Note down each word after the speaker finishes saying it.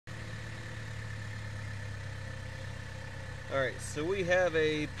Alright, so we have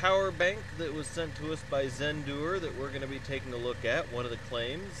a power bank that was sent to us by Zendure that we're going to be taking a look at. One of the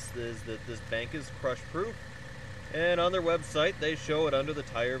claims is that this bank is crush proof, and on their website they show it under the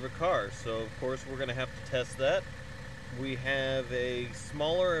tire of a car, so of course we're going to have to test that. We have a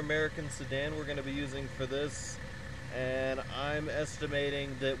smaller American sedan we're going to be using for this, and I'm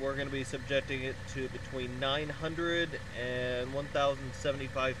estimating that we're going to be subjecting it to between 900 and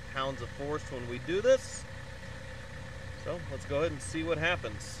 1,075 pounds of force when we do this. So let's go ahead and see what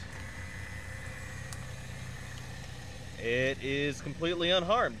happens. It is completely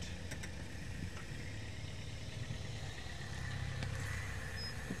unharmed.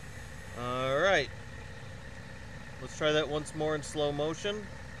 Alright. Let's try that once more in slow motion.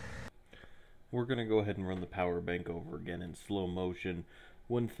 We're going to go ahead and run the power bank over again in slow motion.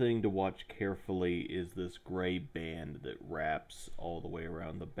 One thing to watch carefully is this gray band that wraps all the way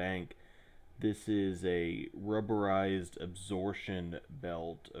around the bank. This is a rubberized absorption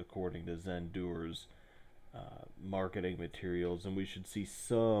belt, according to Zendure's marketing materials, and we should see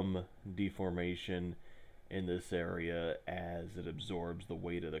some deformation in this area as it absorbs the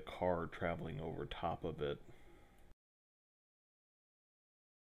weight of the car traveling over top of it.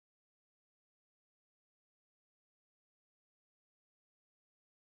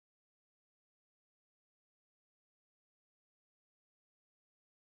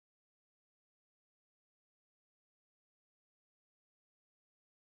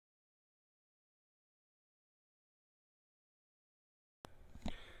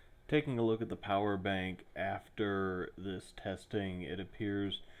 Taking a look at the power bank after this testing, it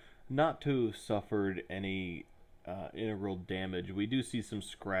appears not to have suffered any integral damage. We do see some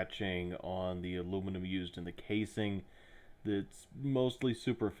scratching on the aluminum used in the casing that's mostly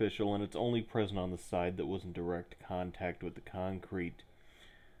superficial, and it's only present on the side that was in direct contact with the concrete.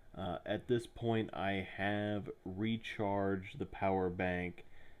 At this point, I have recharged the power bank,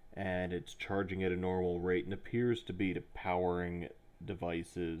 and it's charging at a normal rate and appears to be powering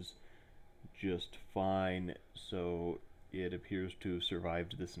devices just fine, so it appears to have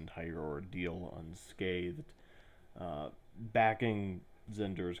survived this entire ordeal unscathed, backing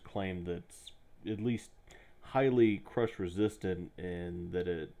Zendure's claim that's at least highly crush resistant in that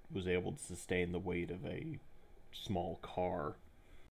it was able to sustain the weight of a small car.